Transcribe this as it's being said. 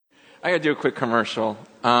I got to do a quick commercial.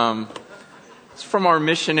 It's from our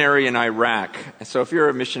missionary in Iraq. So if you're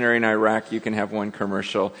a missionary in Iraq, you can have one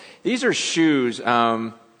commercial. These are shoes. Did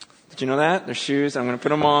you know that? They're shoes. I'm going to put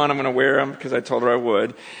them on. I'm going to wear them because I told her I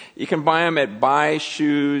would. You can buy them at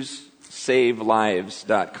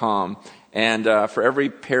buyshoessavelives.com. And for every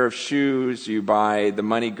pair of shoes you buy, the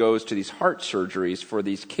money goes to these heart surgeries for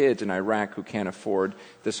these kids in Iraq who can't afford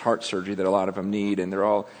this heart surgery that a lot of them need. And they're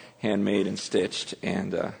all handmade and stitched.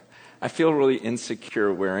 And I feel really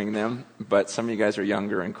insecure wearing them, but some of you guys are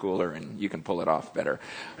younger and cooler, and you can pull it off better.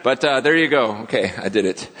 But there you go. Okay, I did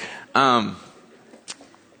it. How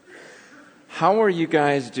are you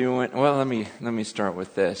guys doing? Well, let me start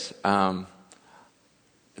with this. The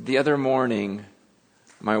other morning,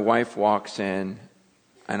 my wife walks in,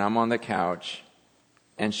 and I'm on the couch,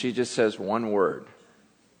 and she just says one word.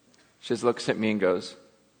 She just looks at me and goes,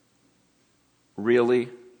 "Really?"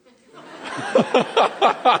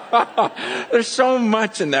 There's so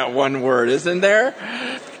much in that one word, isn't there?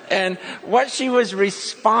 And what she was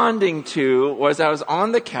responding to was I was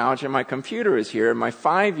on the couch and my computer is here. And my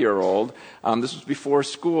 5-year-old, this was before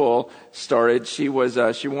school started. She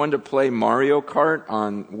wanted to play Mario Kart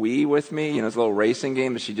on Wii with me. You know, it's a little racing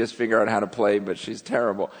game that she just figured out how to play, but she's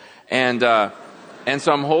terrible. And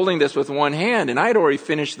so I'm holding this with one hand, and I had already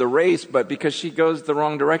finished the race, but because she goes the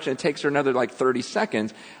wrong direction, it takes her another 30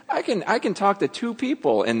 seconds. I can talk to 2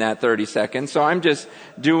 people in that 30 seconds, so I'm just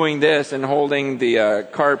doing this and holding the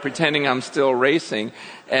cart, pretending I'm still racing.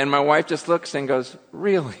 And my wife just looks and goes,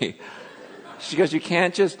 "Really?" She goes, "You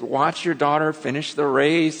can't just watch your daughter finish the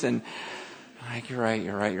race." And I'm like, You're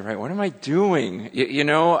right. What am I doing? You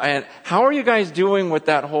know, and how are you guys doing with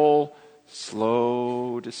that whole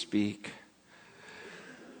slow to speak?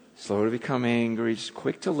 Slow to become angry, just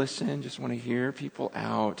quick to listen, just want to hear people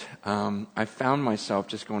out. I found myself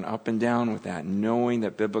just going up and down with that, knowing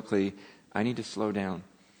that biblically I need to slow down.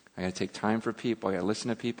 I got to take time for people. I got to listen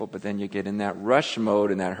to people, but then you get in that rush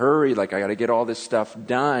mode and that hurry, like I got to get all this stuff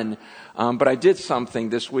done. But I did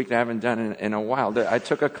something this week that I haven't done in a while. I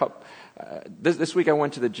took a cup. This week I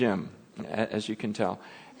went to the gym, as you can tell,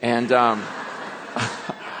 and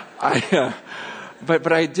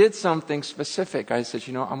But I did something specific. I said,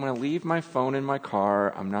 I'm going to leave my phone in my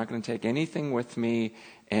car. I'm not going to take anything with me.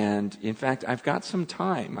 And in fact, I've got some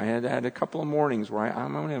time. I had a couple of mornings where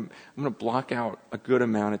I'm going to block out a good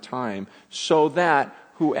amount of time so that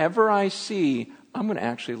whoever I see, I'm going to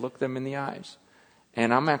actually look them in the eyes.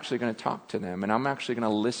 And I'm actually going to talk to them. And I'm actually going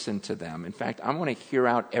to listen to them. In fact, I'm going to hear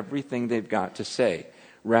out everything they've got to say,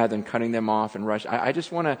 rather than cutting them off and rush. I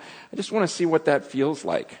just want to see what that feels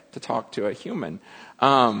like to talk to a human,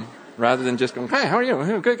 rather than just going, "Hey, how are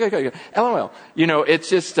you? Good. LOL." It's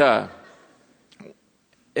just,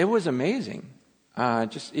 it was amazing. A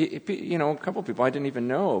couple of people I didn't even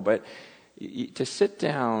know, but to sit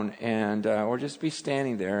down and, or just be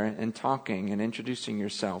standing there and talking and introducing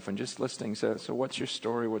yourself and just listening. So what's your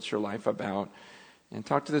story? What's your life about? And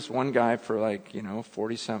talk to this one guy for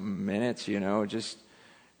 40-something minutes, just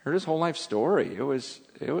heard his whole life story. It was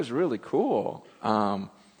really cool. But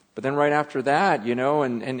then right after that,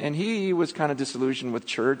 and he was kind of disillusioned with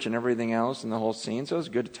church and everything else and the whole scene. So it was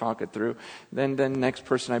good to talk it through. Then the next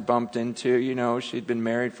person I bumped into, she'd been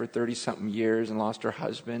married for 30-something years and lost her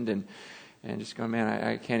husband and just going, "Man,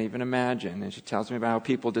 I can't even imagine." And she tells me about how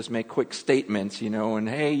people just make quick statements, and,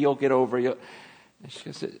 "Hey, you'll get over it." And she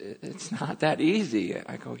goes, "It's not that easy."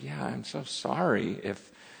 I go, "Yeah, I'm so sorry if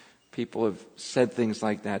people have said things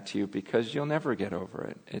like that to you, because you'll never get over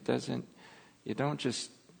it. You don't just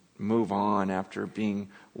move on after being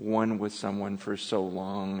one with someone for so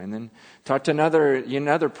long." And then talk to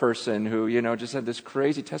another person who, just had this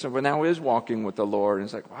crazy testimony, but now is walking with the Lord. And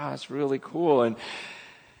it's like, wow, it's really cool.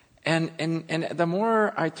 And the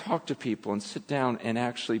more I talk to people and sit down and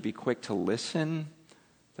actually be quick to listen,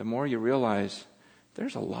 the more you realize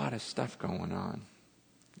there's a lot of stuff going on.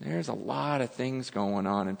 There's a lot of things going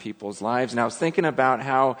on in people's lives. And I was thinking about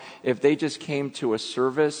how if they just came to a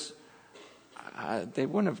service, they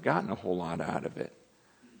wouldn't have gotten a whole lot out of it.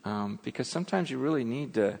 Because sometimes you really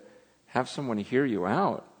need to have someone hear you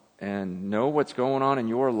out and know what's going on in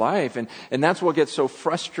your life. And that's what gets so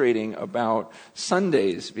frustrating about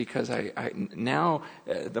Sundays, because I now,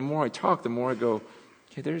 the more I talk, the more I go,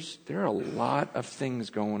 okay, there are a lot of things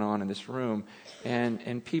going on in this room,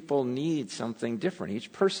 and people need something different.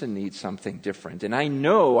 Each person needs something different. And I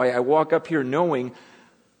know, I walk up here knowing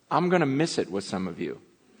I'm going to miss it with some of you.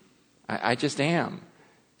 I just am.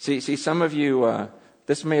 See, some of you,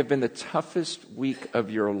 this may have been the toughest week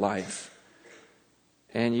of your life.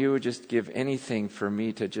 And you would just give anything for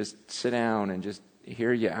me to just sit down and just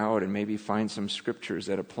hear you out and maybe find some scriptures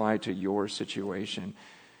that apply to your situation.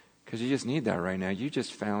 Because you just need that right now. You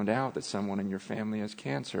just found out that someone in your family has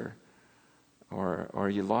cancer. Or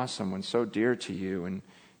you lost someone so dear to you,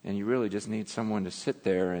 and you really just need someone to sit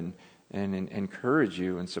there and encourage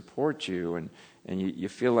you and support you, and you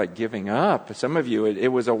feel like giving up. Some of you, it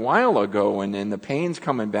was a while ago, and the pain's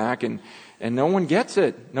coming back, and no one gets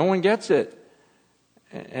it. No one gets it.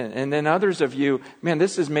 And then others of you, man,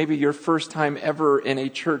 this is maybe your first time ever in a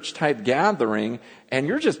church-type gathering, and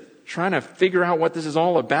you're just trying to figure out what this is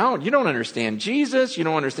all about. You don't understand Jesus. You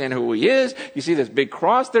don't understand who he is. You see this big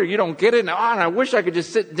cross there. You don't get it. And I wish I could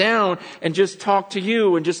just sit down and just talk to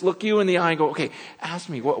you and just look you in the eye and go, okay, ask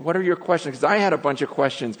me, what are your questions? Because I had a bunch of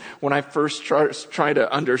questions when I first tried to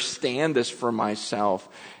understand this for myself.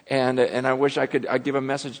 And I wish I'd give a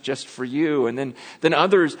message just for you. And then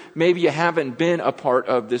others, maybe you haven't been a part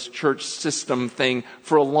of this church system thing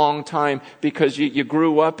for a long time because you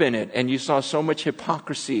grew up in it and you saw so much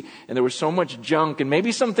hypocrisy and there was so much junk, and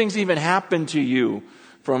maybe some things even happened to you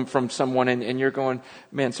from someone, and you're going,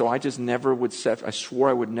 man, so I swore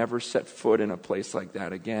I would never set foot in a place like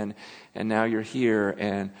that again. And now you're here,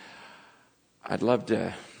 and I'd love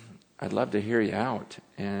to hear you out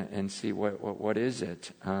and see what is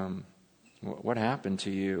it, what happened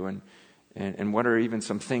to you, and what are even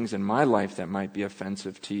some things in my life that might be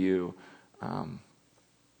offensive to you. And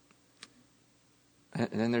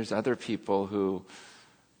then there's other people who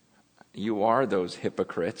you are those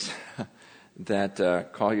hypocrites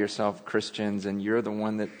that call yourself Christians, and you're the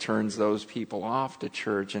one that turns those people off to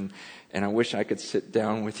church. And I wish I could sit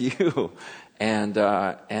down with you.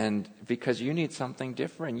 And because you need something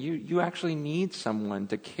different. You actually need someone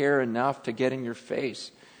to care enough to get in your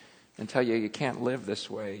face and tell you can't live this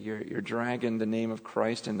way. You're dragging the name of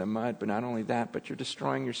Christ in the mud, but not only that, but you're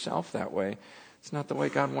destroying yourself that way. It's not the way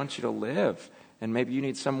God wants you to live. And maybe you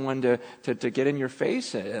need someone to get in your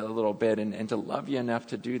face a little bit and to love you enough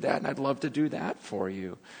to do that. And I'd love to do that for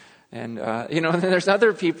you. And, and there's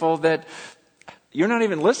other people that you're not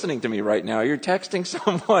even listening to me right now. You're texting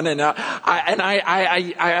someone, and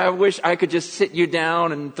I wish I could just sit you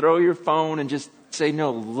down and throw your phone and just say,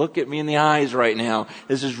 no, look at me in the eyes right now.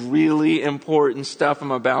 This is really important stuff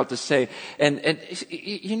I'm about to say. And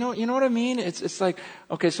you know what I mean? It's like,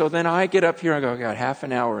 okay, so then I get up here and go, God, half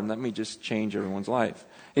an hour and let me just change everyone's life.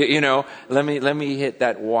 Let me hit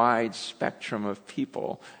that wide spectrum of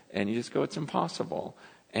people. And you just go, it's impossible.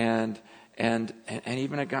 And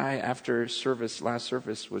even a guy after last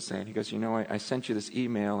service was saying, he goes, I sent you this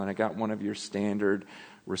email and I got one of your standard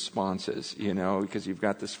responses, because you've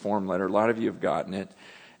got this form letter. A lot of you have gotten it.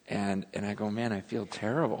 And I go, man, I feel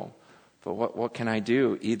terrible. But what can I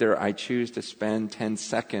do? Either I choose to spend 10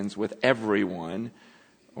 seconds with everyone,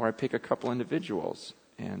 or I pick a couple individuals.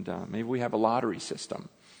 And maybe we have a lottery system.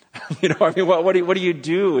 What do you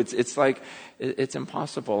do? It's like, it's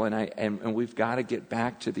impossible. And we've got to get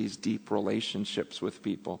back to these deep relationships with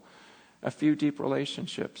people. A few deep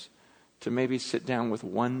relationships. To maybe sit down with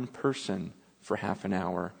one person for half an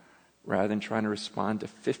hour rather than trying to respond to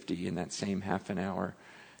 50 in that same half an hour.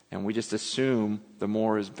 And we just assume the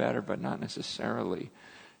more is better, but not necessarily.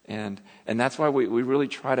 And that's why we really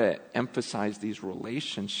try to emphasize these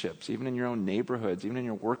relationships, even in your own neighborhoods, even in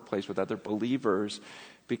your workplace with other believers,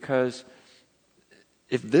 because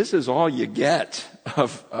if this is all you get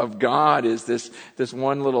of God is this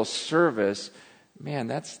one little service, man,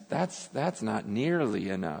 that's not nearly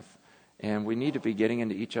enough. And we need to be getting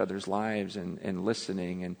into each other's lives and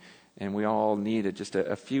listening, and we all need just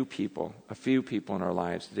a few people in our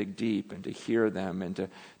lives to dig deep and to hear them and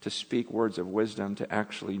to speak words of wisdom, to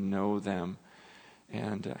actually know them.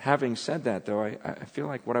 And having said that, though, I feel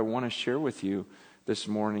like what I want to share with you this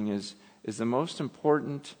morning is the most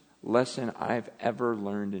important lesson I've ever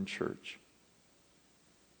learned in church.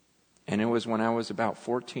 And it was when I was about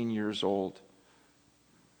 14 years old.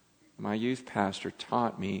 My youth pastor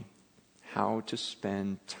taught me how to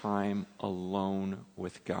spend time alone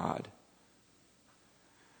with God.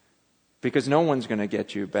 Because no one's going to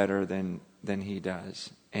get you better than he does.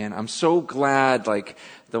 And I'm so glad,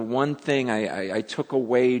 the one thing I took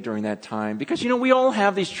away during that time, because, we all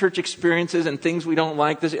have these church experiences and things we don't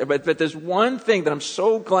like, but there's one thing that I'm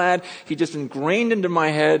so glad he just ingrained into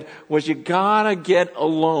my head was you gotta get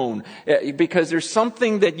alone. Because there's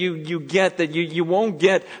something that you get that you won't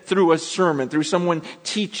get through a sermon, through someone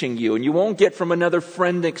teaching you, and you won't get from another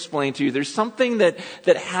friend explain to you. There's something that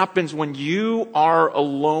happens when you are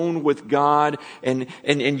alone with God and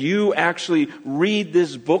you actually actually read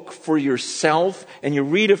this book for yourself and you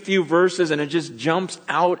read a few verses and it just jumps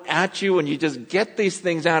out at you and you just get these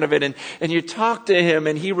things out of it and you talk to him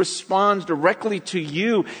and he responds directly to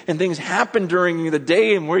you and things happen during the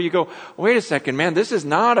day and where you go, wait a second, man, this is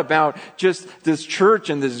not about just this church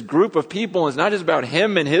and this group of people. It's not just about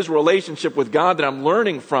him and his relationship with God that I'm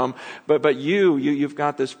learning from, but you've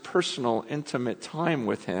got this personal, intimate time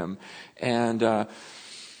with him. And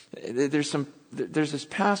there's this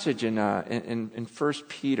passage in 1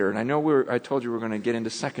 Peter, and I know I told you we were going to get into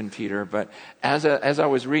 2 Peter, but as I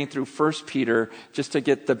was reading through 1 Peter, just to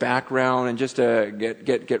get the background and just to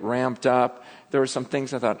get ramped up, there were some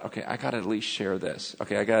things I thought, okay, I got to at least share this.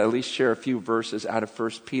 Okay, I got to at least share a few verses out of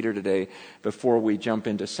 1 Peter today before we jump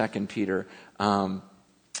into 2 Peter.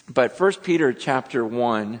 But 1 Peter chapter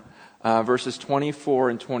 1, verses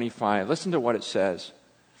 24 and 25, listen to what it says.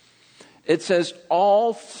 It says,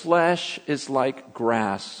 all flesh is like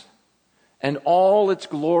grass, and all its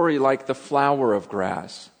glory like the flower of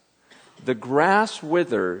grass. The grass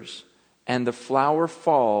withers, and the flower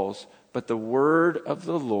falls, but the word of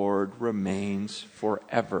the Lord remains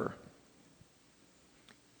forever.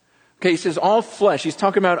 Okay, he says all flesh. He's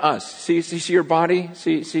talking about us. See your body?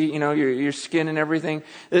 See, your skin and everything?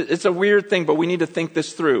 It's a weird thing, but we need to think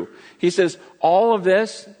this through. He says all of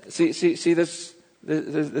this, see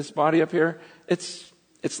this body up here? It's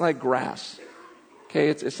like grass. Okay,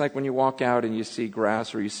 it's like when you walk out and you see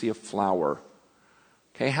grass or you see a flower.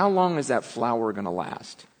 Okay, how long is that flower going to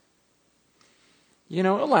last?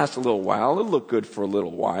 It'll last a little while. It'll look good for a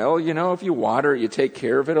little while. If you water it, you take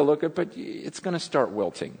care of it, it'll look good, but it's going to start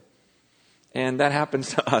wilting. And that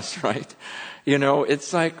happens to us, right?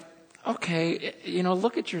 It's like, okay,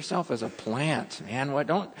 look at yourself as a plant, man.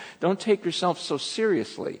 Don't take yourself so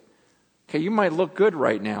seriously. Okay, you might look good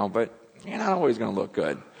right now, but you're not always going to look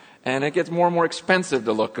good. And it gets more and more expensive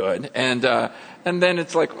to look good. And then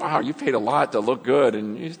it's like, wow, you paid a lot to look good,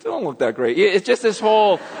 and you still don't look that great. It's just this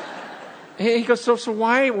whole... He goes, so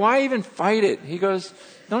why even fight it? He goes,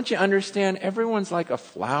 don't you understand? Everyone's like a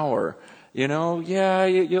flower. Yeah,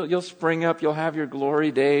 you'll spring up, you'll have your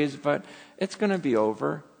glory days, but it's going to be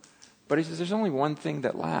over. But he says, there's only one thing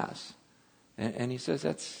that lasts. And he says,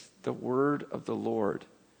 that's the word of the Lord.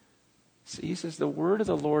 See, he says, the word of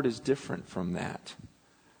the Lord is different from that.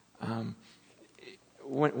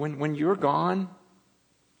 When you're gone,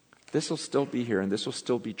 this will still be here and this will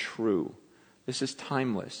still be true. This is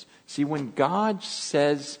timeless. See, when God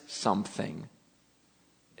says something,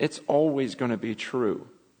 it's always going to be true.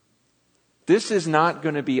 This is not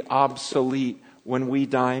going to be obsolete when we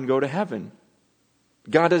die and go to heaven.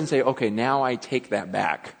 God doesn't say, okay, now I take that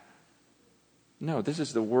back. No, this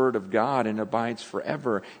is the word of God and abides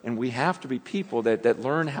forever. And we have to be people that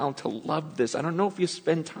learn how to love this. I don't know if you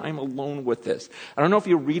spend time alone with this. I don't know if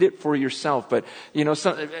you read it for yourself. But,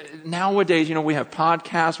 nowadays, we have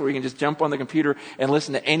podcasts where you can just jump on the computer and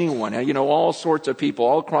listen to anyone. All sorts of people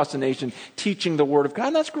all across the nation teaching the word of God.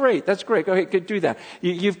 And that's great. That's great. Go ahead, do that.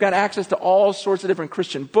 You've got access to all sorts of different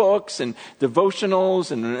Christian books and devotionals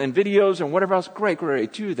and videos and whatever else.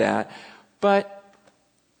 Great. Do that. But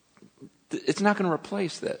it's not going to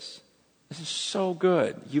replace this. This is so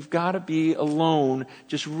good. You've got to be alone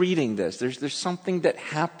just reading this. There's something that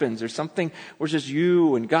happens. There's something where it's just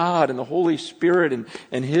you and God and the Holy Spirit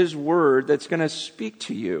and His Word that's going to speak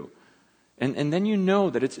to you. And then you know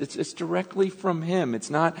that it's directly from Him. It's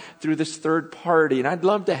not through this third party. And I'd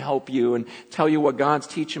love to help you and tell you what God's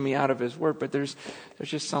teaching me out of His Word, but there's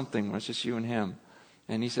just something where it's just you and Him.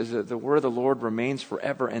 And he says that the word of the Lord remains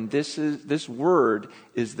forever. And this word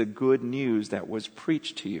is the good news that was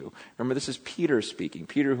preached to you. Remember, this is Peter speaking.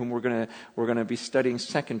 Peter, whom we're going to be studying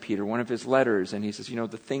 2 Peter, one of his letters. And he says,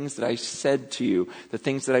 the things that I said to you, the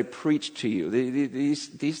things that I preached to you,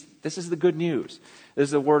 this is the good news. This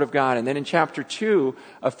is the word of God. And then in chapter 2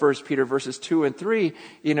 of 1 Peter, verses 2 and 3,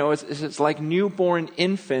 it's like newborn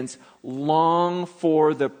infants long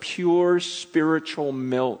for the pure spiritual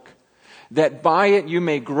milk, that by it you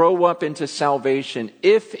may grow up into salvation,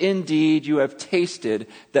 if indeed you have tasted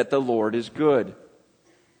that the Lord is good.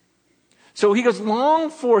 So he goes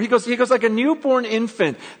like a newborn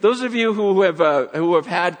infant. Those of you who have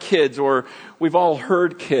had kids, or we've all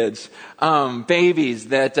heard kids, babies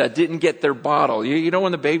that didn't get their bottle. You know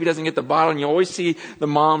when the baby doesn't get the bottle, and you always see the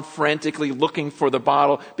mom frantically looking for the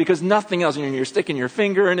bottle because nothing else. You're sticking your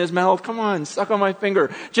finger in his mouth. Come on, suck on my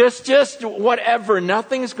finger. Just whatever.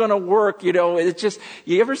 Nothing's going to work. It's just,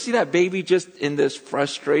 you ever see that baby just in this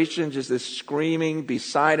frustration, just this screaming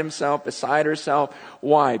beside himself, beside herself?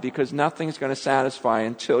 Why? Because nothing nothing's going to satisfy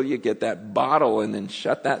until you get that bottle and then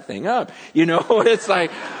shut that thing up. It's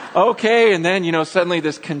like, okay. And then, suddenly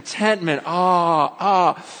this contentment,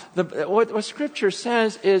 what Scripture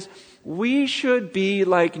says is we should be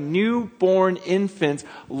like newborn infants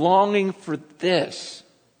longing for this.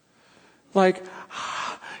 Like,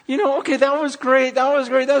 okay, that was great.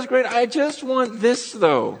 I just want this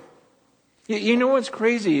though. What's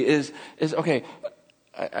crazy is okay,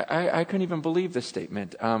 I couldn't even believe this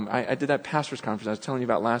statement. I did that pastor's conference I was telling you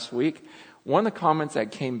about last week. One of the comments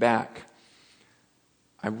that came back,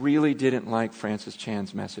 I really didn't like Francis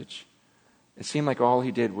Chan's message. It seemed like all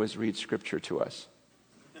he did was read Scripture to us.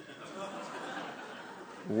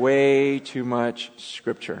 Way too much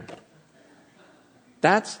Scripture.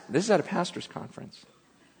 This is at a pastor's conference.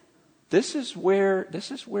 This is where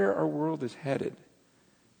our world is headed.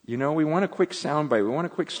 We want a quick soundbite. We want a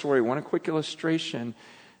quick story. We want a quick illustration.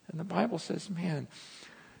 And the Bible says, man,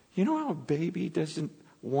 how a baby doesn't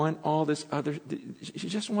want all this other... He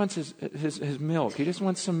just wants his milk. He just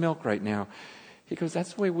wants some milk right now. He goes,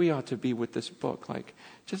 that's the way we ought to be with this book. Like,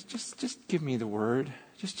 just give me the word.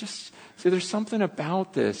 Just see, there's something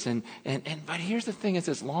about this. But here's the thing. It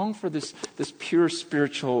says, long for this pure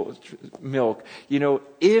spiritual milk.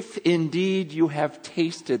 If indeed you have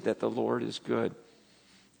tasted that the Lord is good.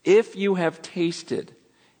 If you have tasted.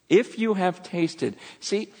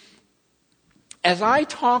 See, as I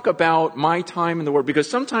talk about my time in the Word, because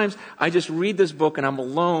sometimes I just read this book and I'm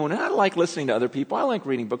alone, and I like listening to other people. I like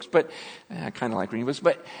reading books, but I kind of like reading books,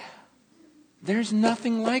 but there's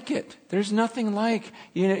nothing like it. There's nothing like,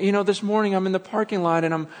 this morning I'm in the parking lot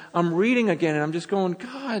and I'm reading again and I'm just going,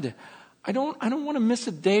 God, I don't want to miss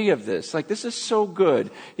a day of this. Like, this is so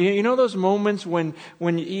good. Those moments when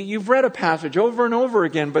you've read a passage over and over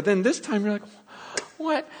again, but then this time you're like,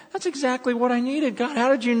 what? That's exactly what I needed. God, how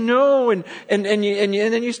did you know? And then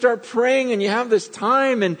you start praying and you have this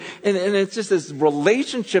time and it's just this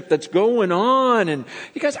relationship that's going on. And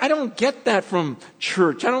you guys, I don't get that from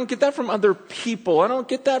church. I don't get that from other people. I don't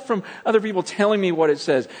get that from other people telling me what it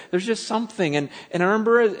says. There's just something. And I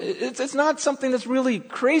remember it's not something that's really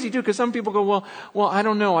crazy too, because some people go, well, I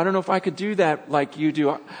don't know. I don't know if I could do that like you do.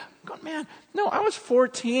 I'm going, man, no, I was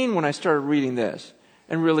 14 when I started reading this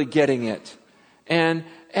and really getting it. And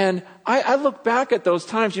I look back at those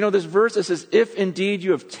times, this verse that says, if indeed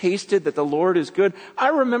you have tasted that the Lord is good. I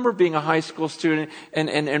remember being a high school student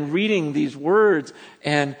and reading these words.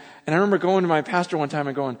 And I remember going to my pastor one time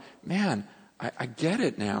and going, man, I get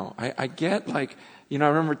it now. I get I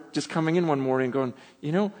remember just coming in one morning and going,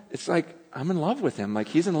 it's like, I'm in love with him. Like,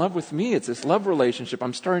 he's in love with me. It's this love relationship.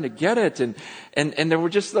 I'm starting to get it. And there were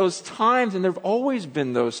just those times, and there have always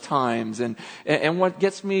been those times. And what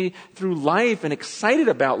gets me through life and excited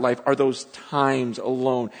about life are those times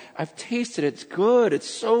alone. I've tasted it. It's good. It's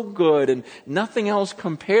so good. And nothing else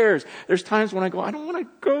compares. There's times when I go, I don't want to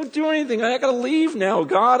go do anything. I got to leave now.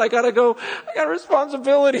 God, I got to go. I got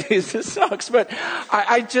responsibilities. This sucks. But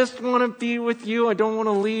I just want to be with you. I don't want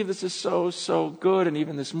to leave. This is so, so good. And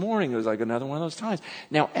even this morning, it was like another one of those times.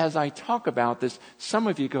 Now, as I talk about this, some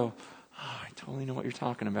of you go, I totally know what you're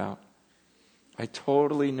talking about. I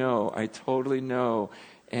totally know.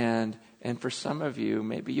 And for some of you,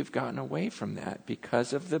 maybe you've gotten away from that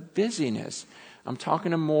because of the busyness. I'm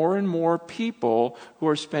talking to more and more people who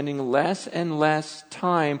are spending less and less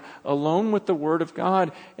time alone with the Word of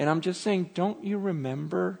God. And I'm just saying, don't you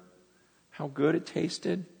remember how good it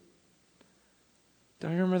tasted?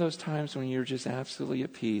 Don't you remember those times when you were just absolutely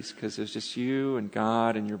at peace because it was just you and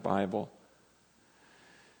God and your Bible?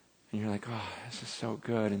 And you're like, oh, this is so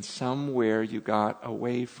good. And somewhere you got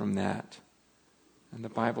away from that. And the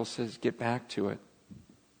Bible says, get back to it.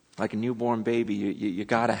 Like a newborn baby, you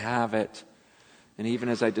got to have it. And even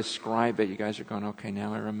as I describe it, you guys are going, okay,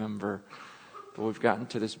 now I remember. But we've gotten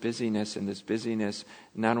to this busyness, and this busyness,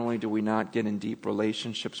 not only do we not get in deep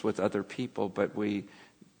relationships with other people, but we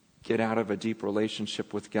get out of a deep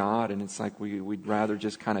relationship with God, and it's like we'd rather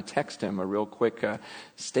just kind of text him a real quick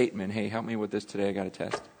statement. Hey, help me with this today. I got a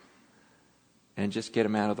test. And just get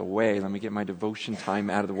him out of the way. Let me get my devotion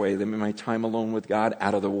time out of the way. Let me my time alone with God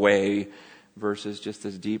out of the way, versus just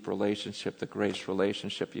this deep relationship, the grace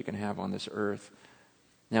relationship you can have on this earth.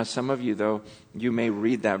 Now, some of you, though, you may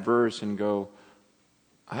read that verse and go,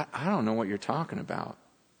 I don't know what you're talking about.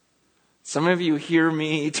 Some of you hear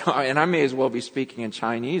me talk, and I may as well be speaking in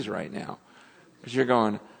Chinese right now, because you're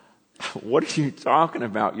going, what are you talking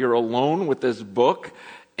about? You're alone with this book,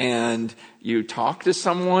 and you talk to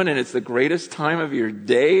someone, and it's the greatest time of your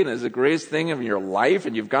day, and it's the greatest thing of your life,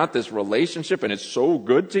 and you've got this relationship, and it's so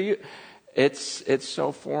good to you. It's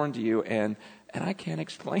so foreign to you, and I can't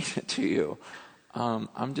explain it to you.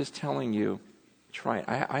 I'm just telling you, try it.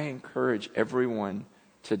 I encourage everyone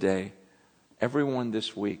today, everyone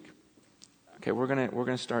this week. Okay, we're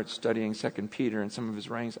gonna start studying 2 Peter and some of his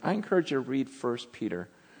writings. I encourage you to read 1 Peter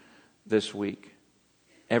this week,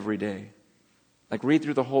 every day. Like, read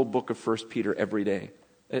through the whole book of 1 Peter every day.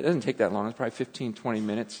 It doesn't take that long. It's probably 15, 20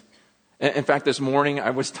 minutes. In fact, this morning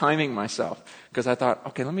I was timing myself because I thought,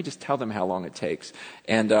 okay, let me just tell them how long it takes.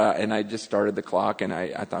 And I just started the clock, and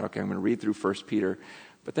I thought, okay, I'm going to read through 1 Peter.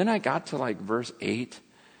 But then I got to like verse 8,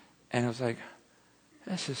 and I was like,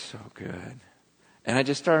 this is so good. And I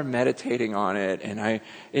just started meditating on it. And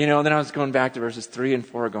then I was going back to verses 3 and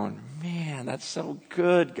 4 going, man, that's so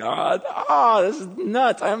good, God. This is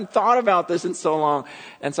nuts. I haven't thought about this in so long.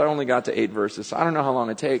 And so I only got to 8 verses. So I don't know how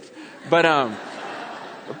long it takes. But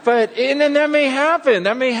and then that may happen.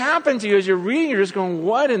 That may happen to you as you're reading. You're just going,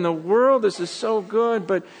 what in the world? This is so good.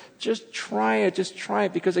 But just try it. Just try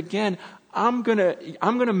it. Because again, I'm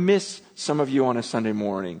gonna miss some of you on a Sunday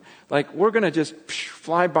morning. Like, we're gonna just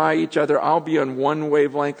fly by each other. I'll be on one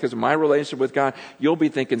wavelength because of my relationship with God. You'll be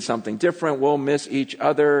thinking something different. We'll miss each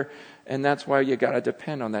other, and that's why you gotta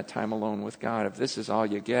depend on that time alone with God. If this is all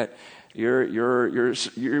you get,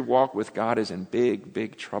 your walk with God is in big,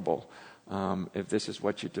 big trouble. If this is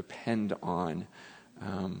what you depend on,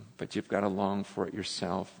 but you've got to long for it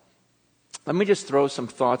yourself. Let me just throw some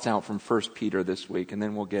thoughts out from 1 Peter this week, and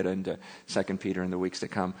then we'll get into 2 Peter in the weeks to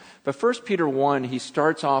come. But 1 Peter 1, he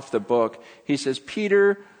starts off the book. He says,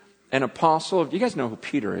 Peter, an apostle. You guys know who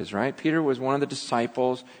Peter is, right? Peter was one of the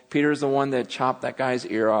disciples. Peter is the one that chopped that guy's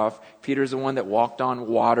ear off. Peter is the one that walked on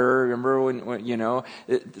water. Remember when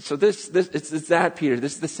So it's that Peter.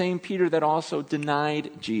 This is the same Peter that also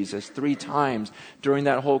denied Jesus 3 times during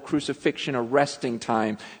that whole crucifixion arresting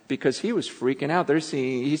time, because he was freaking out.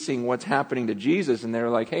 He's seeing what's happening to Jesus, and they're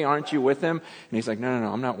like, hey, aren't you with him? And he's like, no,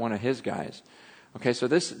 I'm not one of his guys. Okay, so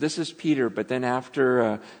this is Peter, but then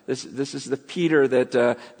after this is the Peter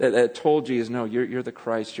that told Jesus, no, you're the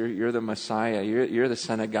Christ, you're the Messiah, you're the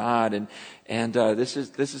Son of God, and this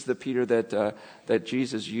is the Peter that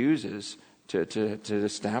Jesus uses to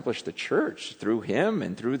establish the church through him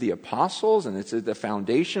and through the apostles, and it's the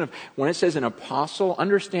foundation of. When it says an apostle,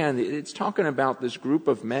 understand it's talking about this group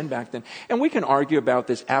of men back then, and we can argue about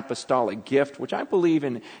this apostolic gift, which I believe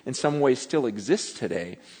in some ways still exists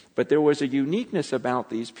today. But there was a uniqueness about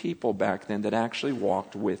these people back then that actually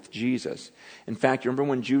walked with Jesus. In fact, you remember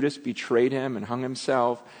when Judas betrayed him and hung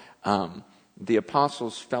himself? The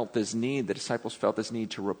disciples felt this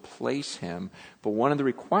need to replace him. But one of the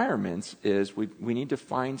requirements is we need to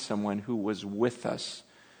find someone who was with us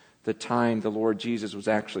the time the Lord Jesus was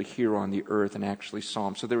actually here on the earth and actually saw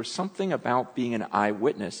him. So there was something about being an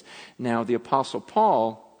eyewitness. Now, the Apostle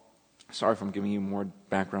Paul, sorry if I'm giving you more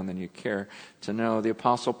background than you care to know. The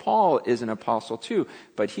Apostle Paul is an apostle too,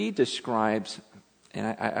 but he describes, and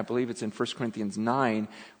I believe it's in 1 Corinthians 9,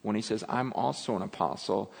 when he says, I'm also an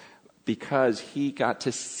apostle, because he got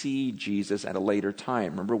to see Jesus at a later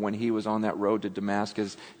time. Remember when he was on that road to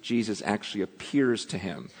Damascus, Jesus actually appears to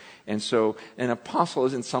him. And so an apostle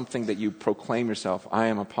isn't something that you proclaim yourself. I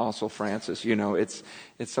am Apostle Francis. It's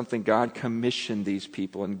something God commissioned these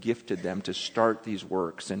people and gifted them to start these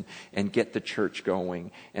works and get the church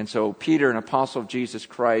going. And so Peter, an apostle of Jesus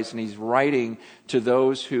Christ, and he's writing to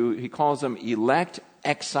those who, he calls them elect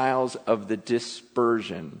exiles of the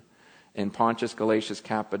dispersion in Pontus, Galatia,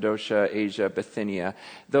 Cappadocia, Asia, Bithynia.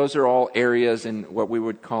 Those are all areas in what we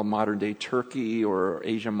would call modern-day Turkey or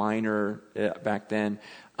Asia Minor back then.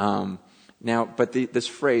 But this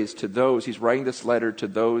phrase, to those, he's writing this letter to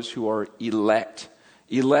those who are elect.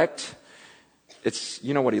 Elect, it's,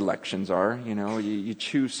 you know what elections are. You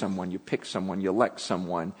choose someone, you pick someone, you elect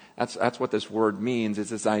someone. That's what this word means.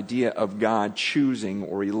 It's this idea of God choosing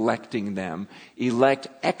or electing them. Elect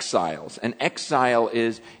exiles. An exile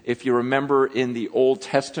is, if you remember in the Old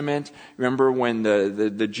Testament, remember when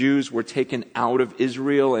the Jews were taken out of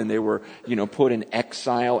Israel and they were, put in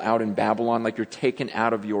exile out in Babylon, like you're taken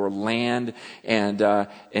out of your land and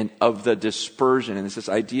of the dispersion. And it's this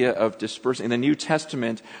idea of dispersing. In the New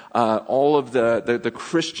Testament, all of the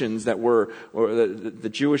Christians that were, or the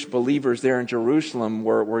Jewish believers there in Jerusalem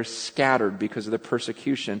were scattered because of the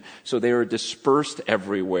persecution. So they were dispersed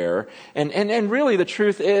everywhere. And really the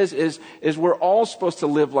truth is we're all supposed to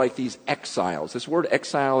live like these exiles. This word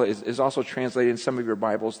exile is also translated in some of your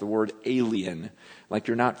Bibles, the word alien. Like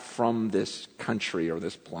you're not from this country or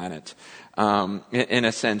this planet. In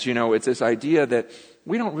a sense, it's this idea that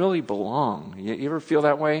we don't really belong. You ever feel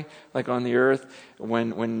that way? Like on the earth,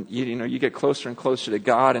 when you get closer and closer to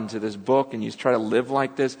God and to this book, and you try to live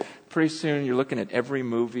like this, pretty soon you're looking at every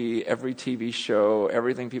movie, every TV show,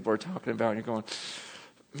 everything people are talking about, and you're going,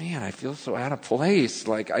 man, I feel so out of place.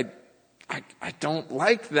 Like, I don't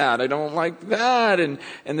like that. I don't like that. And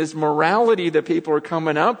this morality that people are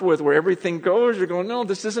coming up with where everything goes, you're going, no,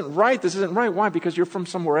 this isn't right. This isn't right. Why? Because you're from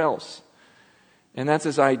somewhere else. And that's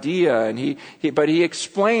his idea. And but he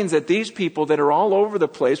explains that these people that are all over the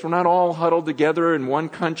place, we're not all huddled together in one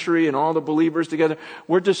country and all the believers together.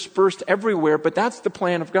 We're dispersed everywhere, but that's the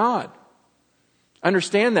plan of God.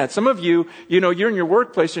 Understand that. Some of you, you're in your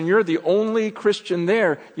workplace and you're the only Christian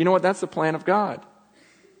there. You know what? That's the plan of God.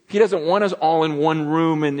 He doesn't want us all in one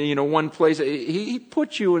room and, one place. He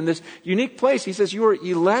puts you in this unique place. He says you are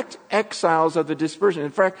elect exiles of the dispersion.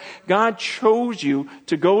 In fact, God chose you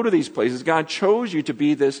to go to these places. God chose you to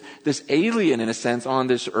be this alien, in a sense, on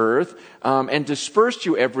this earth, and dispersed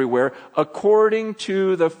you everywhere according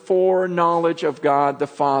to the foreknowledge of God the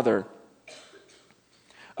Father.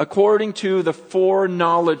 According to the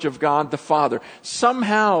foreknowledge of God the Father.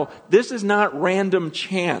 Somehow, this is not random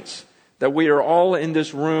chance. That we are all in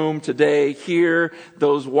this room today, here,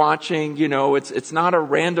 those watching, it's not a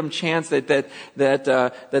random chance that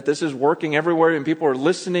this is working everywhere and people are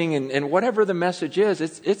listening and whatever the message is,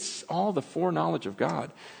 it's all the foreknowledge of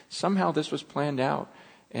God. Somehow this was planned out.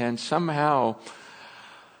 And somehow,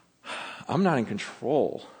 I'm not in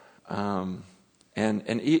control. And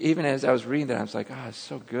even as I was reading that, I was like, it's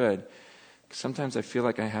so good. Sometimes I feel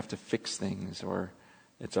like I have to fix things or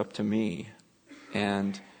it's up to me.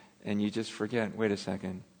 And you just forget, wait a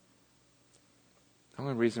second. The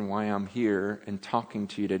only reason why I'm here and talking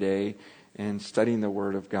to you today and studying the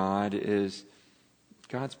Word of God is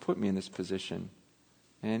God's put me in this position.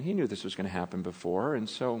 And He knew this was going to happen before. And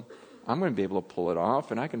so I'm going to be able to pull it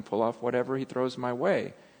off. And I can pull off whatever He throws my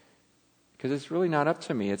way. Because it's really not up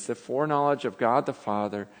to me. It's the foreknowledge of God the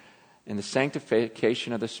Father and the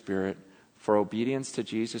sanctification of the Spirit for obedience to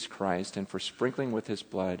Jesus Christ and for sprinkling with His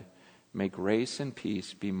blood. May grace and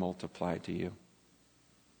peace be multiplied to you.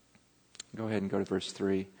 Go ahead and go to verse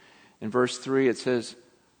 3. In verse 3 it says,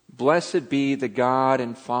 Blessed be the God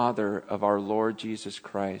and Father of our Lord Jesus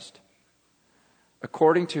Christ.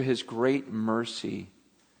 According to His great mercy,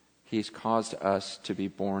 He's caused us to be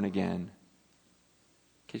born again.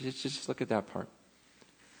 Can you just look at that part?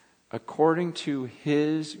 According to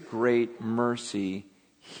His great mercy,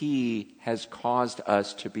 He has caused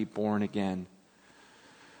us to be born again.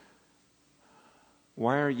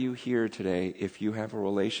 Why are you here today if you have a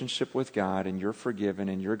relationship with God and you're forgiven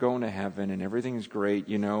and you're going to heaven and everything's great,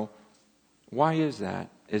 Why is that?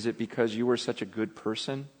 Is it because you were such a good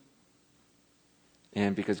person?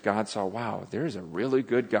 And because God saw, wow, there's a really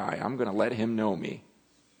good guy. I'm going to let him know me.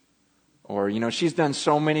 Or, she's done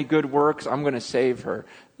so many good works, I'm going to save her.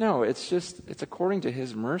 No, it's according to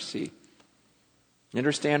His mercy. You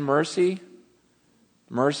understand mercy?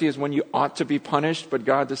 Mercy is when you ought to be punished, but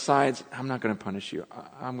God decides, I'm not going to punish you.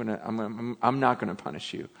 I'm not going to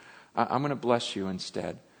punish you. I'm going to bless you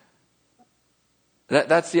instead.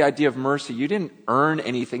 That's the idea of mercy. You didn't earn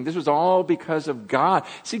anything. This was all because of God.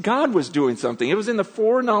 See, God was doing something. It was in the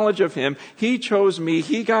foreknowledge of Him. He chose me.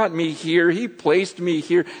 He got me here. He placed me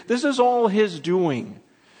here. This is all His doing.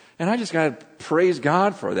 And I just got to praise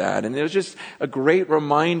God for that. And it was just a great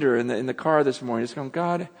reminder in the car this morning. Just going,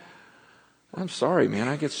 God, I'm sorry, man.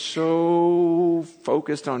 I get so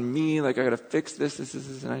focused on me, like I got to fix this,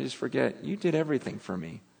 and I just forget. You did everything for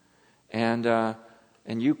me. And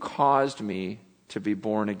you caused me to be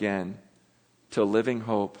born again to living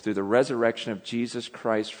hope through the resurrection of Jesus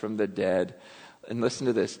Christ from the dead. And listen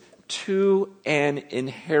to this, to an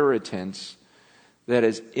inheritance that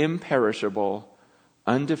is imperishable,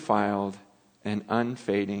 undefiled, and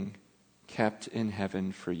unfading, kept in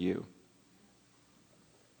heaven for you.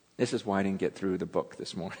 This is why I didn't get through the book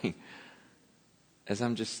this morning. As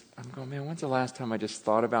I'm going, man, when's the last time I just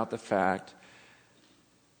thought about the fact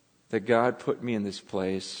that God put me in this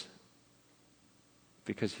place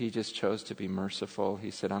because He just chose to be merciful.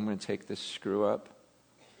 He said, I'm going to take this screw up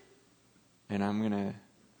and I'm going to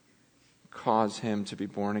cause him to be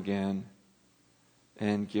born again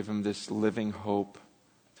and give him this living hope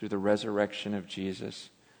through the resurrection of Jesus.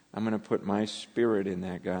 I'm going to put my Spirit in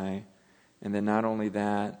that guy. And then not only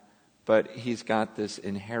that, but he's got this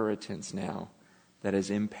inheritance now that is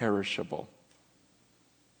imperishable.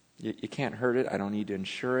 You can't hurt it. I don't need to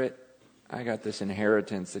insure it. I got this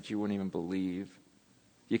inheritance that you wouldn't even believe.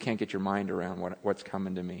 You can't get your mind around what's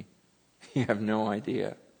coming to me. You have no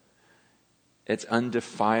idea. It's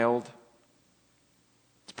undefiled.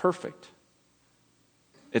 It's perfect.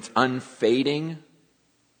 It's unfading.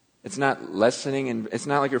 It's not lessening, and it's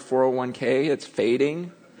not like your 401k. It's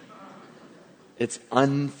fading. It's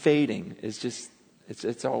unfading.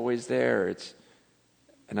 It's always there.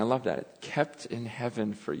 And I love that. It's kept in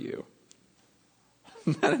heaven for you.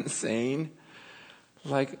 Isn't that insane?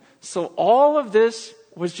 So all of this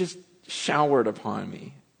was just showered upon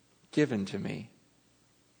me, given to me.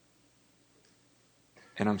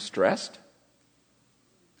 And I'm stressed.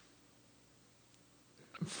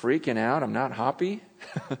 I'm freaking out. I'm not happy.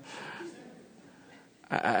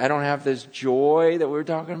 I don't have this joy that we were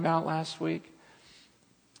talking about last week.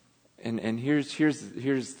 And here's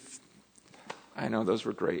I know those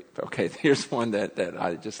were great. But okay, here's one that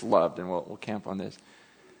I just loved, and we'll camp on this.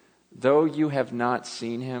 Though you have not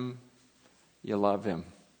seen him, you love him.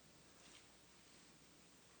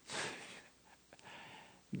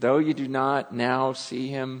 Though you do not now see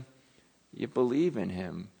him, you believe in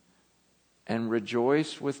him and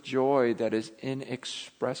rejoice with joy that is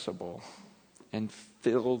inexpressible and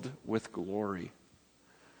filled with glory.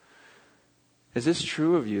 Is this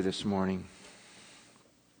true of you this morning?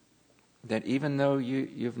 That even though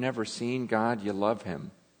you've never seen God, you love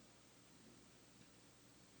him?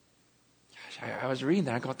 I was reading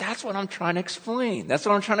that. I go, that's what I'm trying to explain. That's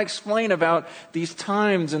what I'm trying to explain about these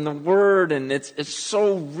times and the Word, and it's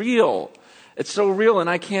so real. It's so real, and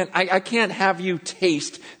I can't have you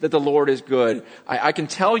taste that the Lord is good. I can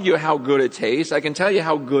tell you how good it tastes. I can tell you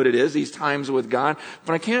how good it is, these times with God,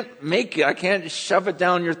 but I can't shove it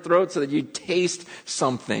down your throat so that you taste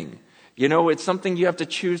something. It's something you have to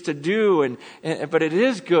choose to do, but it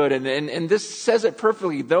is good, and this says it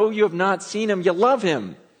perfectly. Though you have not seen him, you love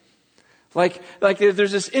him. Like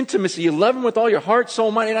there's this intimacy. You love him with all your heart,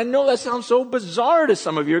 soul, mind. And I know that sounds so bizarre to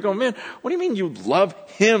some of you. You're going, man, what do you mean you love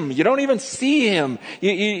him? You don't even see him.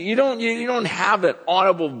 You don't have that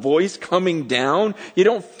audible voice coming down. You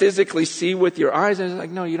don't physically see with your eyes. And it's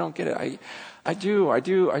like, no, you don't get it. I do. I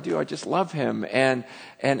just love him. And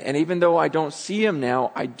even though I don't see him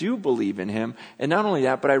now, I do believe in him. And not only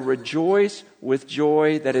that, but I rejoice with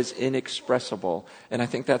joy that is inexpressible. And I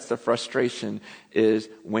think that's the frustration, is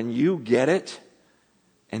when you get it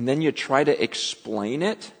and then you try to explain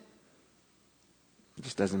it, it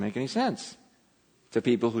just doesn't make any sense to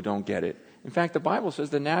people who don't get it. In fact, the Bible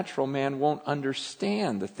says the natural man won't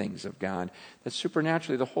understand the things of God. That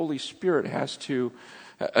supernaturally the Holy Spirit has to,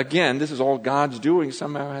 again, this is all God's doing,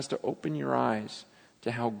 somehow has to open your eyes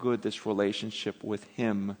to how good this relationship with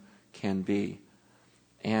him can be.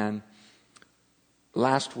 And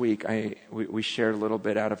last week, we shared a little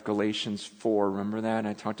bit out of Galatians 4. Remember that? And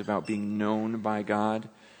I talked about being known by God.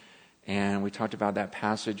 And we talked about that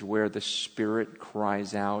passage where the Spirit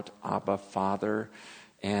cries out, Abba, Father.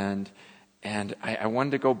 And I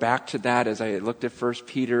wanted to go back to that as I looked at 1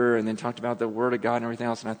 Peter and then talked about the Word of God and everything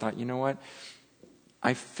else. And I thought, you know what?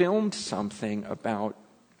 I filmed something about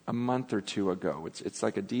a month or two ago. It's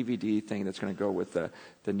like a DVD thing that's going to go with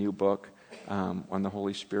the new book on the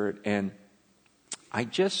Holy Spirit. And I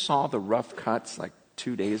just saw the rough cuts like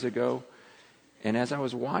 2 days ago. And as I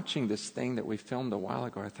was watching this thing that we filmed a while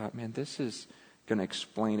ago, I thought, man, this is going to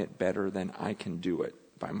explain it better than I can do it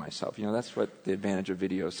by myself. That's what the advantage of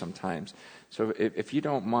video is sometimes. So if you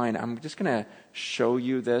don't mind, I'm just going to show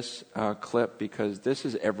you this clip because this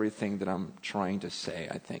is everything that I'm trying to say,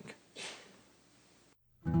 I think.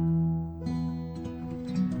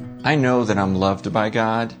 I know that I'm loved by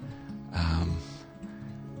God.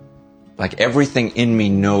 Like everything in me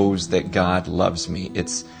knows that God loves me.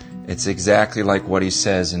 It's exactly like what he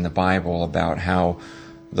says in the Bible about how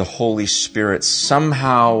the Holy Spirit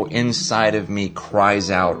somehow inside of me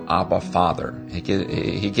cries out, Abba, Father.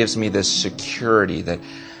 He gives me this security that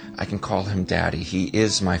I can call him Daddy. He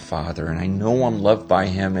is my Father, and I know I'm loved by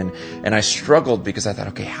him. And I struggled because I thought,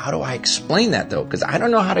 okay, how do I explain that though? Because I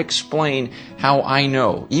don't know how to explain how I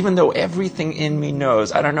know. Even though everything in me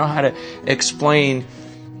knows, I don't know how to explain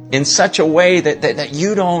in such a way that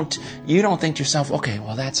you don't think to yourself, okay,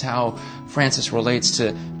 well, that's how Francis relates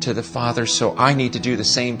to the Father, so I need to do the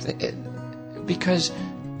same thing. Because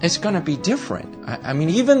it's going to be different. I mean,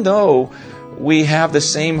 even though we have the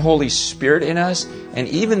same Holy Spirit in us, and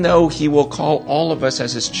even though he will call all of us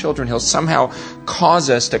as his children, he'll somehow cause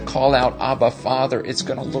us to call out Abba, Father. It's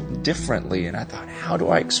going to look differently. And I thought, how do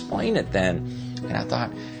I explain it then? And I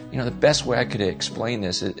thought, the best way I could explain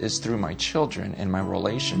this is through my children and my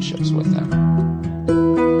relationships with them.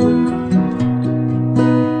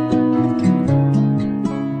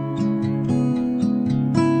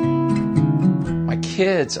 My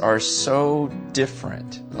kids are so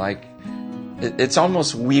different. Like, it's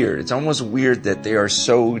almost weird. It's almost weird that they are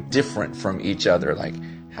so different from each other. Like,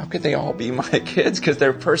 how could they all be my kids? Because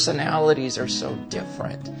their personalities are so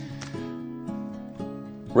different.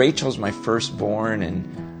 Rachel's my firstborn,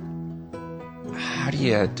 and how do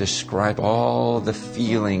you describe all the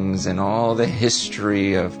feelings and all the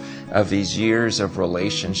history of these years of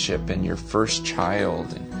relationship and your first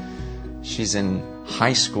child? And she's in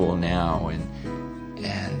high school now,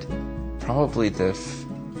 and probably the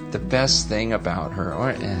best thing about her,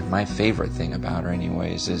 or my favorite thing about her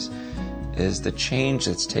anyways, is the change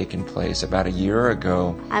that's taken place. About a year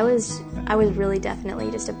ago, I was really definitely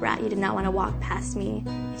just a brat. You did not want to walk past me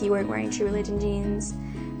if you weren't wearing True Religion jeans,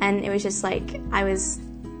 and it was just like I was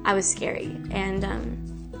scary. And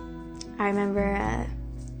I remember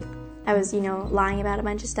I was lying about a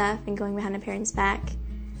bunch of stuff and going behind my parents' back,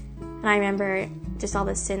 and I remember just all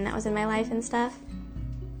the sin that was in my life and stuff.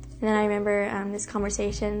 And then I remember this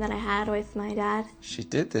conversation that I had with my dad. She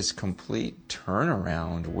did this complete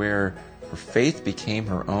turnaround where her faith became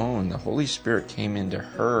her own. The Holy Spirit came into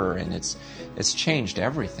her, and it's changed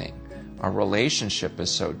everything. Our relationship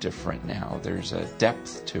is so different now. There's a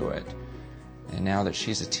depth to it. And now that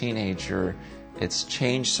she's a teenager, it's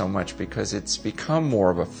changed so much because it's become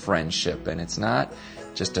more of a friendship, and it's not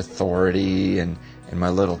just authority and my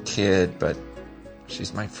little kid, but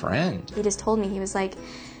she's my friend. He just told me, he was like,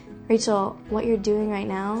 Rachel, what you're doing right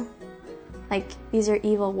now, like, these are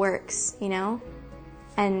evil works,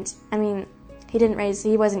 And, I mean,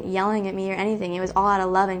 he wasn't yelling at me or anything. It was all out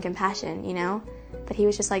of love and compassion, But he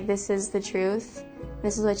was just like, this is the truth,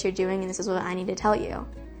 this is what you're doing, and this is what I need to tell you.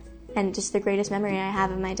 And just the greatest memory I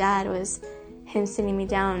have of my dad was him sitting me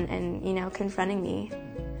down and, confronting me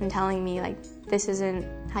and telling me, like, this isn't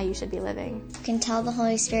how you should be living. You can tell the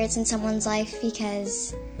Holy Spirit's in someone's life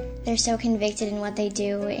because they're so convicted in what they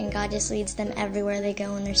do, and God just leads them everywhere they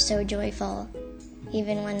go, and they're so joyful,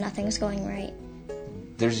 even when nothing's going right.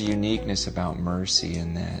 There's a uniqueness about Mercy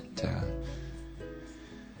in that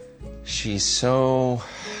she's so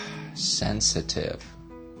sensitive.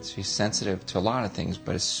 She's sensitive to a lot of things,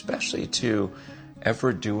 but especially to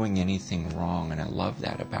ever doing anything wrong, and I love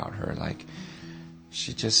that about her. Like,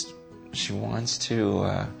 she wants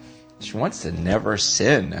to never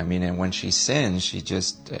sin. I mean, and when she sins, she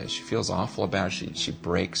feels awful about it. She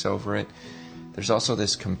breaks over it. There's also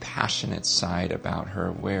this compassionate side about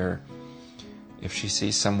her where if she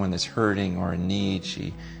sees someone that's hurting or in need,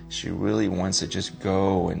 she really wants to just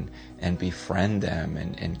go and befriend them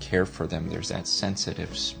and care for them. There's that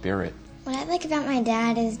sensitive spirit. What I like about my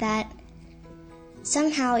dad is that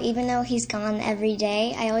somehow, even though he's gone every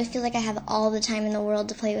day, I always feel like I have all the time in the world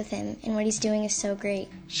to play with him, and what he's doing is so great.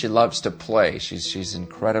 She loves to play. She's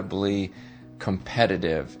incredibly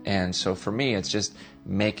competitive, and so for me, it's just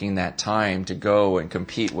making that time to go and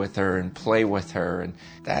compete with her and play with her, and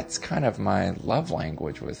that's kind of my love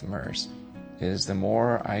language with Merce, is the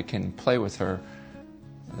more I can play with her,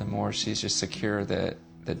 the more she's just secure that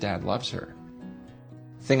Dad loves her.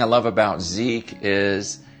 The thing I love about Zeke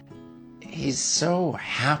is he's so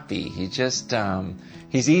happy. He just,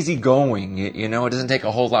 he's easygoing. It doesn't take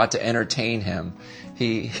a whole lot to entertain him.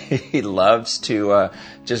 He loves to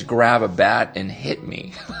just grab a bat and hit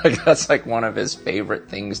me. That's like one of his favorite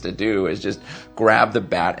things to do, is just grab the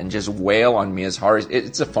bat and just wail on me as hard as,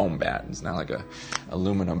 it's a foam bat. It's not like a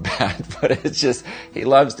aluminum bat, but it's just, he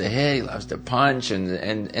loves to hit, he loves to punch.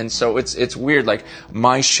 And so it's weird. Like,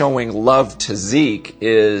 my showing love to Zeke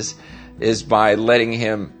is by letting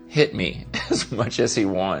him hit me as much as he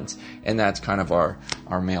wants. And that's kind of our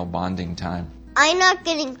male bonding time. I'm not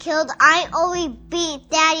getting killed. I only beat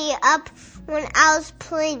Daddy up when I was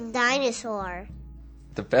playing dinosaur.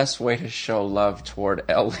 The best way to show love toward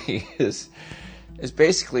Ellie is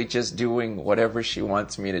basically just doing whatever she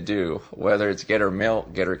wants me to do, whether it's get her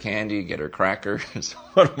milk, get her candy, get her crackers.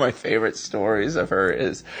 One of my favorite stories of her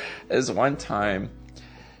is one time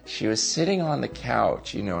she was sitting on the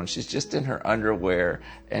couch, and she's just in her underwear,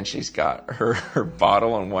 and she's got her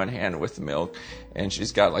bottle in one hand with milk, and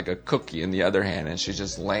she's got like a cookie in the other hand, and she's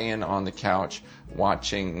just laying on the couch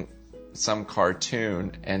watching some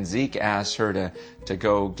cartoon, and Zeke asked her to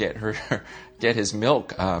go get his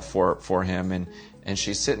milk for him, and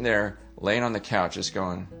she's sitting there laying on the couch just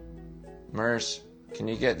going, Merce, can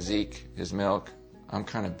you get Zeke his milk? I'm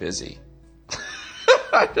kind of busy.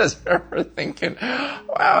 I just remember thinking,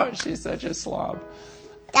 wow, she's such a slob.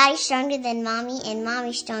 Daddy's stronger than Mommy, and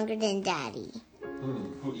Mommy's stronger than Daddy.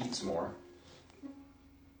 Who eats more?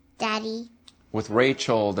 Daddy. With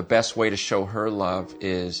Rachel, the best way to show her love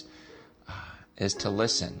is to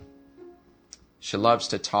listen. She loves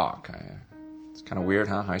to talk. It's kind of weird,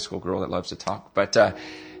 huh? High school girl that loves to talk. But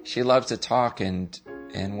she loves to talk, and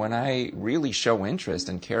And when I really show interest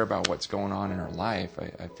and care about what's going on in her life,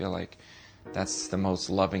 I feel like that's the most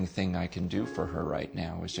loving thing I can do for her right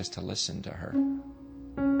now, is just to listen to her.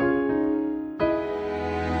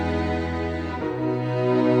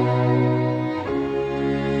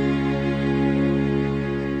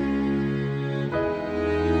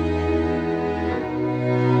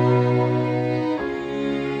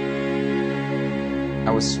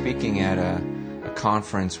 I was speaking at a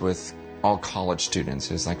conference with all college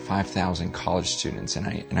students. It was like 5,000 college students,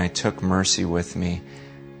 and I took Mercy with me,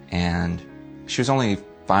 and she was only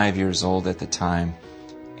 5 years old at the time,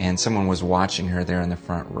 and someone was watching her there in the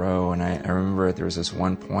front row, and I remember there was this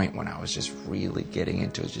one point when I was just really getting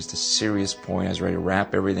into it, just a serious point. I was ready to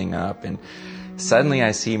wrap everything up, and suddenly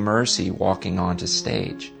I see Mercy walking onto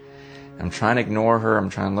stage. I'm trying to ignore her.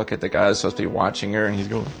 I'm trying to look at the guy who's supposed to be watching her, and he's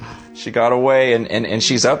going, she got away, and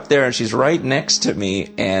she's up there, and she's right next to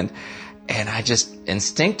me, and I just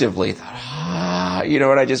instinctively thought,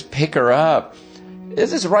 and I just pick her up.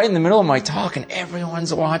 This is right in the middle of my talk, and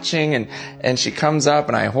everyone's watching, and she comes up,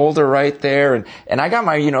 and I hold her right there, and I got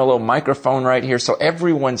my, little microphone right here, so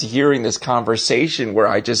everyone's hearing this conversation where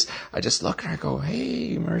I just look at her and go,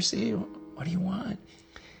 hey, Mercy, what do you want?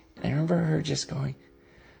 And I remember her just going,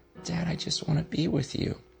 Dad, I just want to be with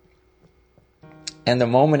you. And the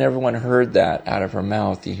moment everyone heard that out of her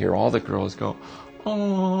mouth, you hear all the girls go,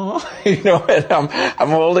 oh, and I'm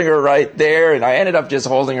holding her right there. And I ended up just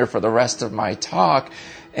holding her for the rest of my talk,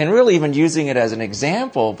 and really even using it as an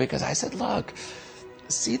example, because I said, look,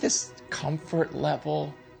 see this comfort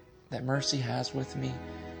level that Mercy has with me?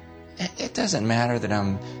 It doesn't matter that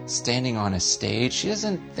I'm standing on a stage. She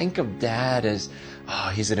doesn't think of Dad as,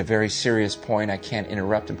 he's at a very serious point, I can't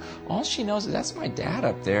interrupt him. All she knows is that's my dad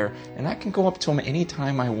up there, and I can go up to him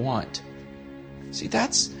anytime I want. See,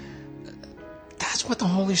 that's what the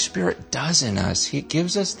Holy Spirit does in us. He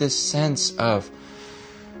gives us this sense of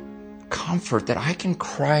comfort that I can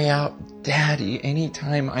cry out, Daddy,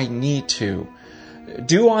 anytime I need to.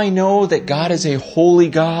 Do I know that God is a holy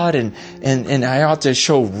God and I ought to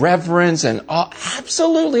show reverence? And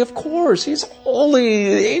absolutely, of course, He's holy.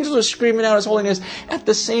 The angels are screaming out His holiness. At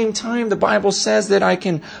the same time, the Bible says that I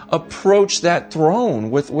can approach that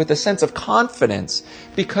throne with a sense of confidence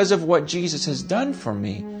because of what Jesus has done for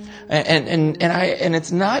me. And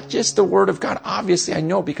it's not just the Word of God. Obviously, I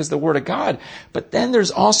know because the Word of God. But then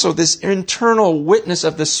there's also this internal witness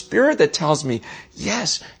of the Spirit that tells me,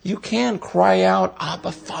 yes, you can cry out,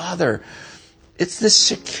 Abba, Father. It's this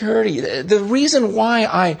security. The reason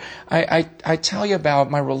why I tell you about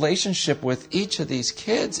my relationship with each of these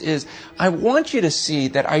kids is I want you to see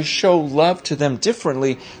that I show love to them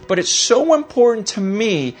differently, but it's so important to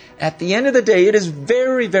me. At the end of the day, it is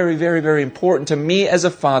very, very, very, very important to me as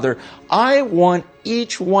a father. I want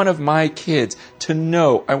each one of my kids to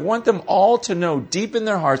know. I want them all to know deep in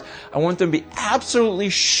their hearts. I want them to be absolutely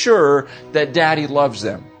sure that Daddy loves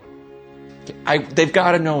them. They've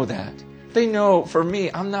got to know that. They know, for me,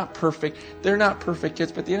 I'm not perfect. They're not perfect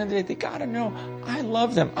kids, but at the end of the day, they got to know I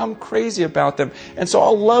love them. I'm crazy about them. And so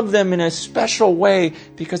I'll love them in a special way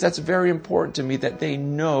because that's very important to me, that they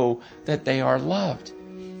know that they are loved.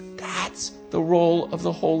 That's the role of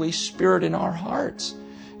the Holy Spirit in our hearts.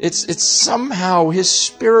 It's somehow His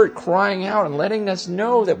Spirit crying out and letting us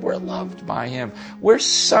know that we're loved by Him. We're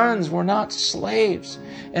sons, we're not slaves.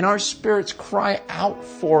 And our spirits cry out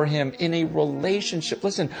for Him in a relationship.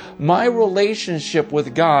 Listen, my relationship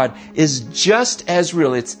with God is just as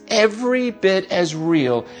real. It's every bit as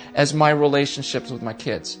real as my relationships with my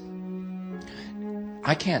kids.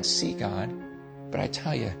 I can't see God, but I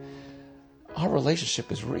tell you, our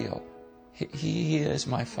relationship is real. He is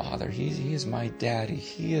my Father. He is my Daddy.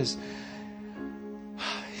 He's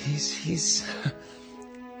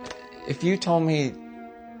if you told me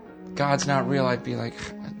God's not real, I'd be like,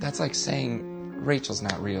 that's like saying Rachel's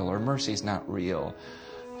not real or Mercy's not real.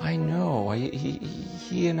 I know.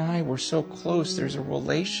 He and I were so close. There's a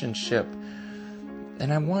relationship.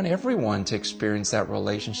 And I want everyone to experience that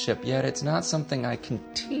relationship, yet it's not something I can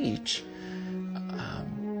teach.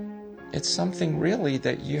 It's something really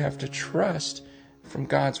that you have to trust from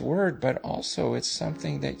God's Word, but also it's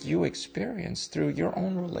something that you experience through your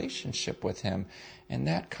own relationship with Him. And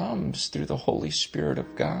that comes through the Holy Spirit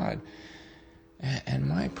of God. And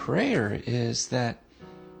my prayer is that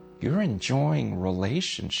you're enjoying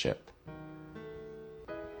relationship.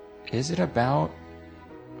 Is it about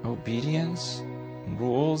obedience,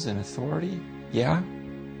 rules, and authority? Yeah.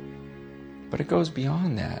 But it goes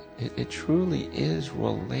beyond that. It truly is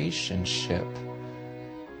relationship.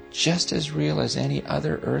 Just as real as any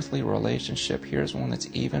other earthly relationship, here's one that's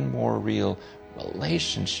even more real.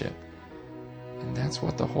 Relationship. And that's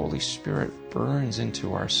what the Holy Spirit burns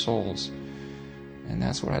into our souls. And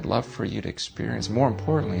that's what I'd love for you to experience. More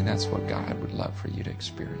importantly, that's what God would love for you to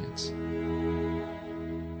experience.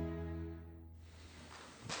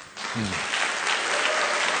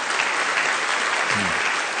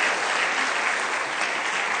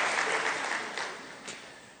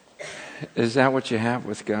 Is that what you have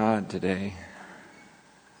with God today?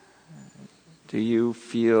 Do you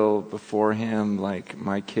feel before Him like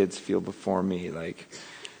my kids feel before me? Like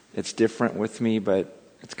it's different with me, but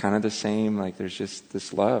it's kind of the same. Like there's just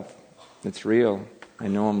this love. It's real. I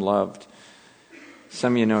know I'm loved.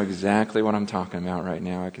 Some of you know exactly what I'm talking about right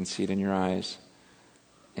now. I can see it in your eyes.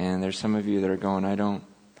 And there's some of you that are going, I don't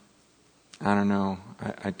know.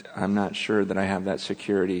 I'm not sure that I have that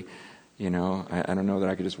security. You know, I don't know that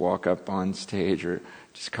I could just walk up on stage or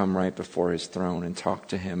just come right before His throne and talk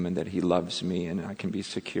to Him, and that He loves me and I can be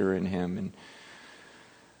secure in Him.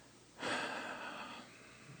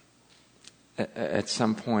 And at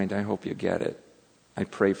some point, I hope you get it. I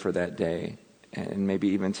pray for that day. And maybe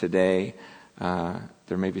even today,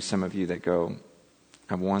 there may be some of you that go,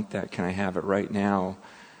 I want that. Can I have it right now?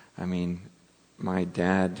 I mean, my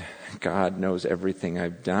dad, God knows everything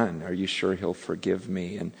I've done. Are you sure He'll forgive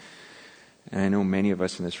me? And I know many of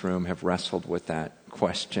us in this room have wrestled with that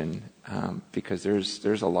question because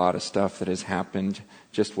there's a lot of stuff that has happened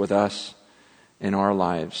just with us in our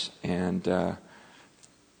lives. And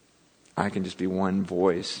I can just be one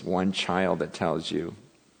voice, one child that tells you,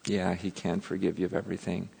 yeah, He can forgive you of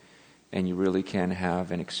everything. And you really can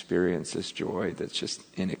have and experience this joy that's just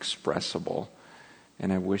inexpressible.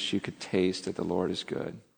 And I wish you could taste that the Lord is good.